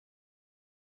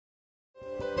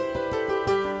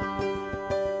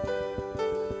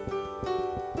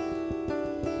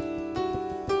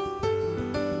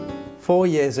4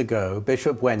 years ago,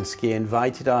 Bishop Wensky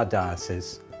invited our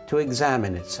diocese to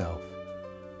examine itself,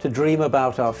 to dream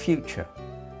about our future,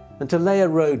 and to lay a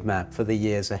roadmap for the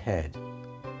years ahead.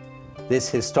 This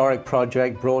historic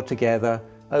project brought together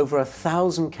over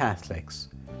 1,000 Catholics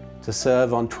to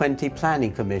serve on 20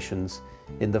 planning commissions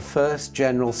in the first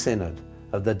General Synod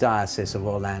of the Diocese of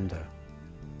Orlando.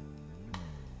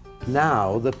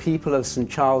 Now, the people of St.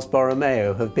 Charles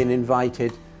Borromeo have been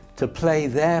invited to play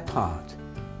their part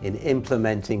in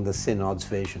implementing the Synod's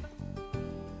vision.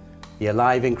 The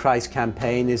Alive in Christ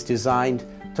campaign is designed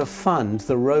to fund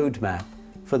the roadmap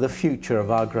for the future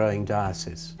of our growing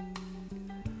diocese.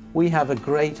 We have a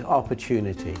great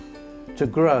opportunity to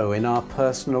grow in our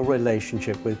personal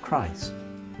relationship with Christ,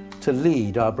 to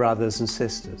lead our brothers and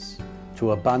sisters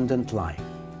to abundant life,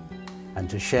 and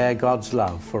to share God's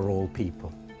love for all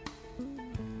people.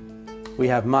 We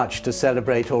have much to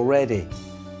celebrate already.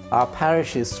 Our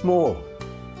parish is small,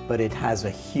 but it has a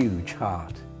huge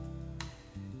heart.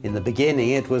 In the beginning,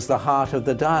 it was the heart of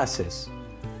the diocese,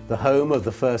 the home of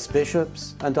the first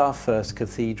bishops and our first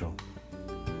cathedral.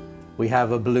 We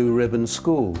have a blue ribbon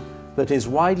school that is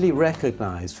widely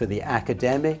recognized for the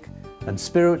academic and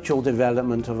spiritual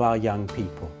development of our young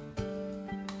people.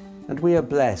 And we are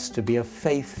blessed to be a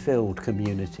faith-filled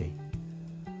community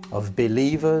of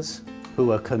believers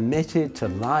who are committed to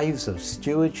lives of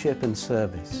stewardship and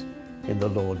service in the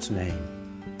Lord's name.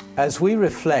 As we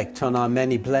reflect on our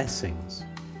many blessings,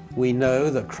 we know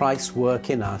that Christ's work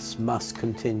in us must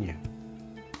continue.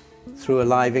 Through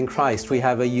Alive in Christ, we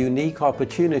have a unique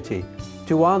opportunity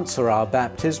to answer our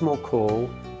baptismal call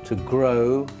to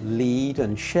grow, lead,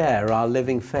 and share our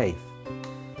living faith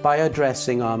by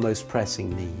addressing our most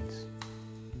pressing needs.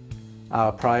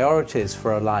 Our priorities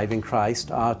for Alive in Christ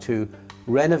are to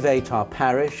renovate our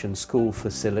parish and school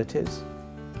facilities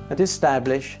and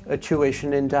establish a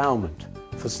tuition endowment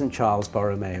for St. Charles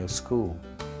Borromeo School.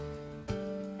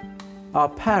 Our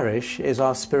parish is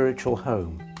our spiritual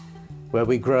home, where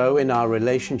we grow in our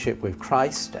relationship with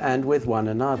Christ and with one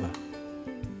another.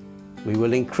 We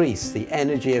will increase the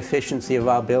energy efficiency of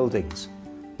our buildings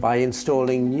by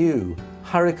installing new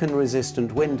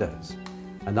hurricane-resistant windows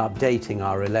and updating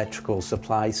our electrical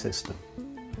supply system.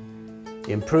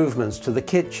 Improvements to the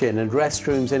kitchen and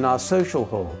restrooms in our social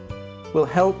hall will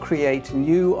help create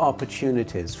new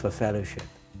opportunities for fellowship.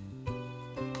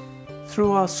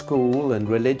 Through our school and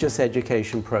religious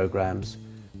education programs,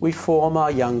 we form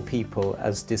our young people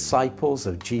as disciples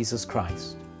of Jesus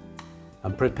Christ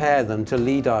and prepare them to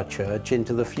lead our church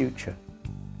into the future.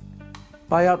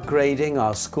 By upgrading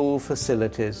our school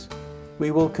facilities,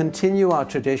 we will continue our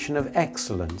tradition of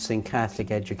excellence in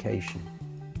Catholic education.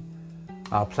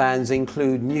 Our plans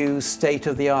include new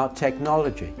state-of-the-art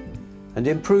technology and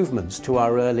improvements to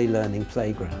our early learning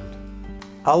playground.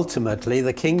 Ultimately,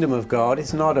 the kingdom of God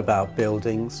is not about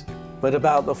buildings, but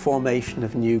about the formation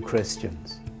of new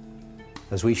Christians.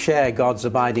 As we share God's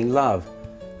abiding love,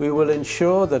 we will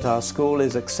ensure that our school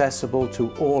is accessible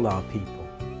to all our people.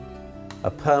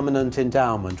 A permanent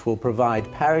endowment will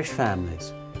provide parish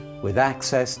families with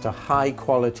access to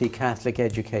high-quality Catholic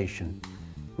education,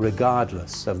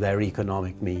 regardless of their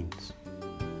economic means.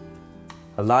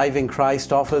 Alive in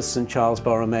Christ offers St. Charles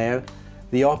Borromeo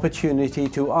the opportunity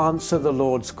to answer the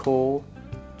Lord's call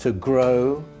to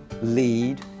grow,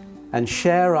 lead, and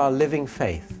share our living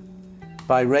faith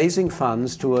by raising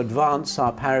funds to advance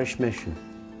our parish mission,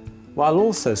 while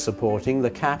also supporting the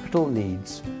capital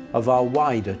needs of our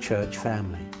wider church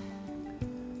family.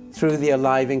 Through the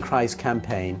Alive in Christ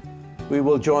campaign, we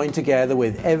will join together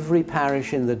with every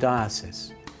parish in the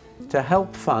diocese to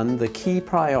help fund the key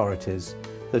priorities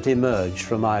that emerged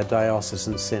from our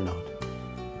diocesan synod.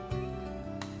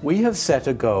 We have set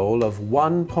a goal of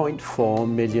 $1.4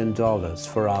 million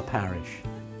for our parish.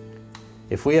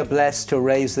 If we are blessed to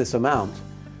raise this amount,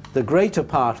 the greater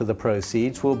part of the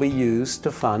proceeds will be used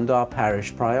to fund our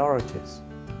parish priorities.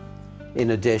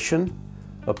 In addition,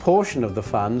 a portion of the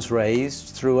funds raised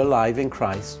through Alive in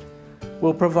Christ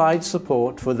will provide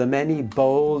support for the many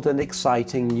bold and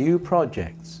exciting new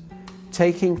projects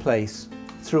taking place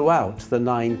throughout the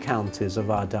 9 counties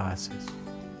of our diocese.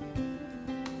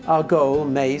 Our goal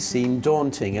may seem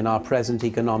daunting in our present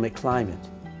economic climate,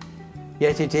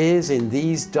 yet it is in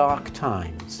these dark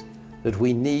times that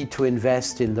we need to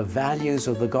invest in the values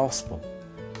of the gospel,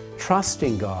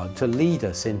 trusting God to lead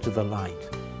us into the light.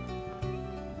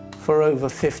 For over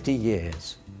 50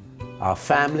 years, our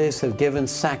families have given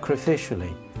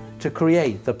sacrificially to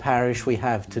create the parish we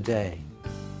have today.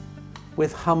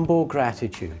 With humble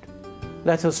gratitude,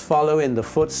 let us follow in the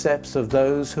footsteps of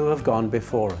those who have gone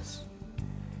before us,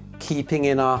 keeping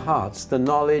in our hearts the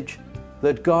knowledge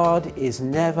that God is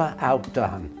never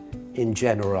outdone in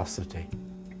generosity.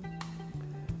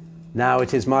 Now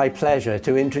it is my pleasure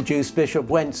to introduce Bishop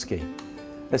Wensky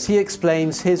as he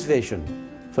explains his vision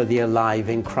for the Alive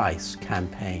in Christ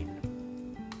campaign.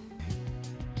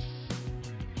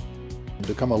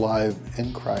 To come alive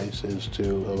in Christ is to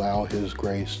allow His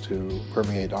grace to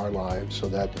permeate our lives so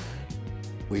that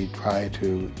we try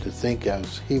to think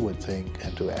as He would think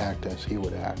and to act as He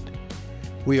would act.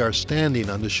 We are standing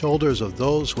on the shoulders of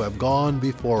those who have gone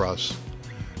before us.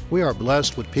 We are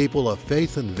blessed with people of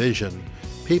faith and vision,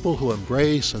 people who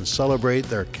embrace and celebrate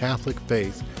their Catholic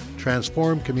faith,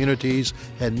 transform communities,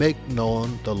 and make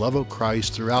known the love of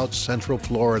Christ throughout Central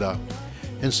Florida.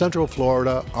 In Central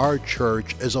Florida, our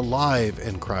church is alive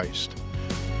in Christ.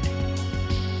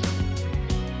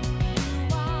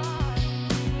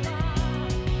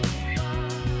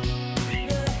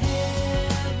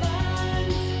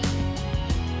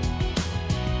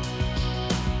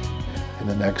 In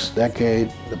the next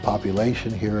decade, the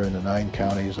population here in the 9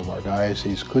 counties of our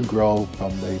diocese could grow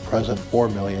from the present 4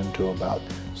 million to about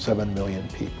 7 million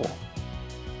people.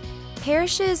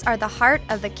 Parishes are the heart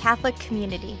of the Catholic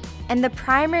community and the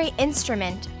primary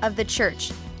instrument of the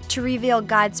Church to reveal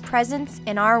God's presence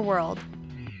in our world.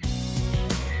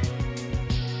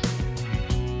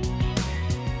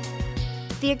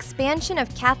 The expansion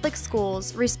of Catholic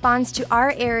schools responds to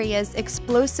our area's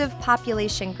explosive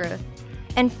population growth,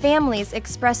 and families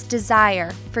express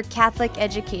desire for Catholic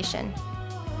education.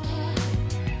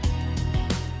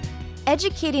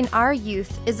 Educating our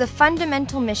youth is a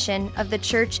fundamental mission of the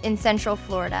Church in Central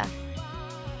Florida.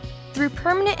 Through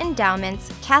permanent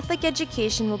endowments, Catholic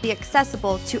education will be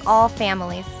accessible to all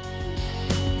families.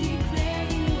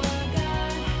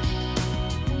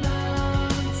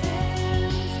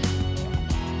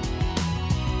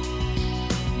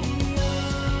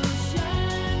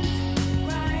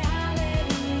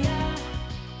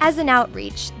 As an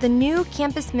outreach, the new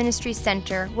Campus Ministry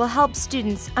Center will help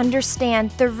students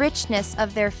understand the richness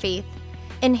of their faith,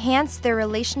 enhance their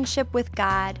relationship with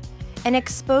God, and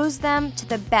expose them to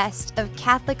the best of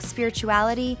Catholic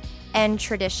spirituality and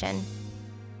tradition.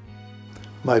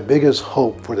 My biggest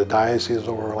hope for the Diocese of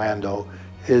Orlando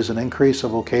is an increase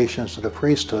of vocations to the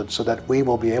priesthood so that we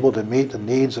will be able to meet the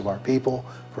needs of our people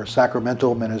for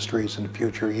sacramental ministries in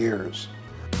future years.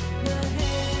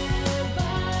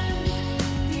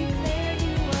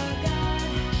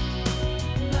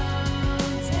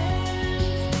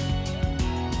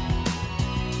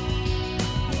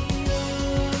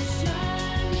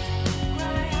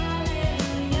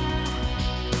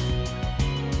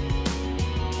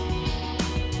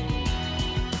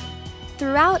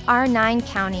 Throughout our 9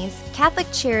 counties, Catholic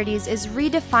Charities is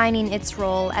redefining its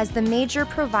role as the major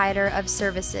provider of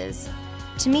services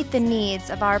to meet the needs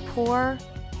of our poor,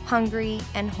 hungry,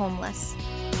 and homeless.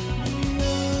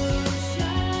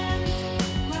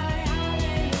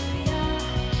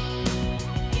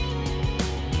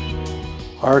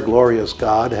 Our glorious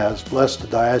God has blessed the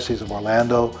Diocese of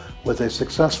Orlando with a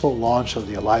successful launch of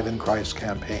the Alive in Christ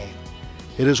campaign.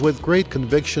 It is with great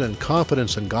conviction and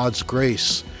confidence in God's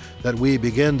grace that we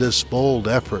begin this bold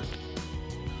effort.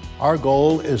 Our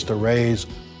goal is to raise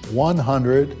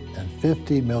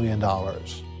 $150 million.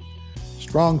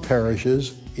 Strong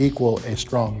parishes equal a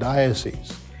strong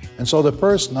diocese. And so the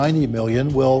first $90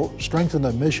 million will strengthen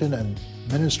the mission and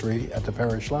ministry at the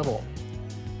parish level.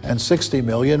 And $60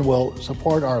 million will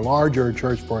support our larger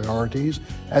church priorities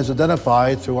as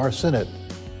identified through our synod.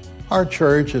 Our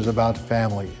church is about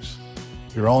families.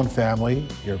 Your own family,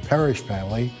 your parish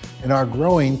family, and our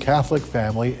growing Catholic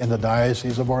family in the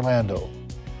Diocese of Orlando.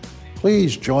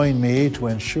 Please join me to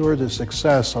ensure the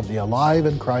success of the Alive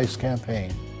in Christ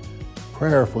campaign.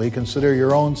 Prayerfully consider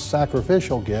your own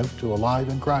sacrificial gift to Alive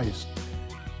in Christ,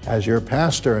 as your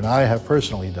pastor and I have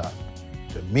personally done,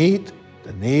 to meet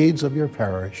the needs of your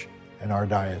parish and our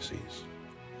diocese.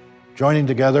 Joining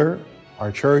together,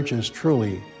 our church is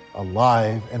truly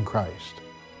alive in Christ.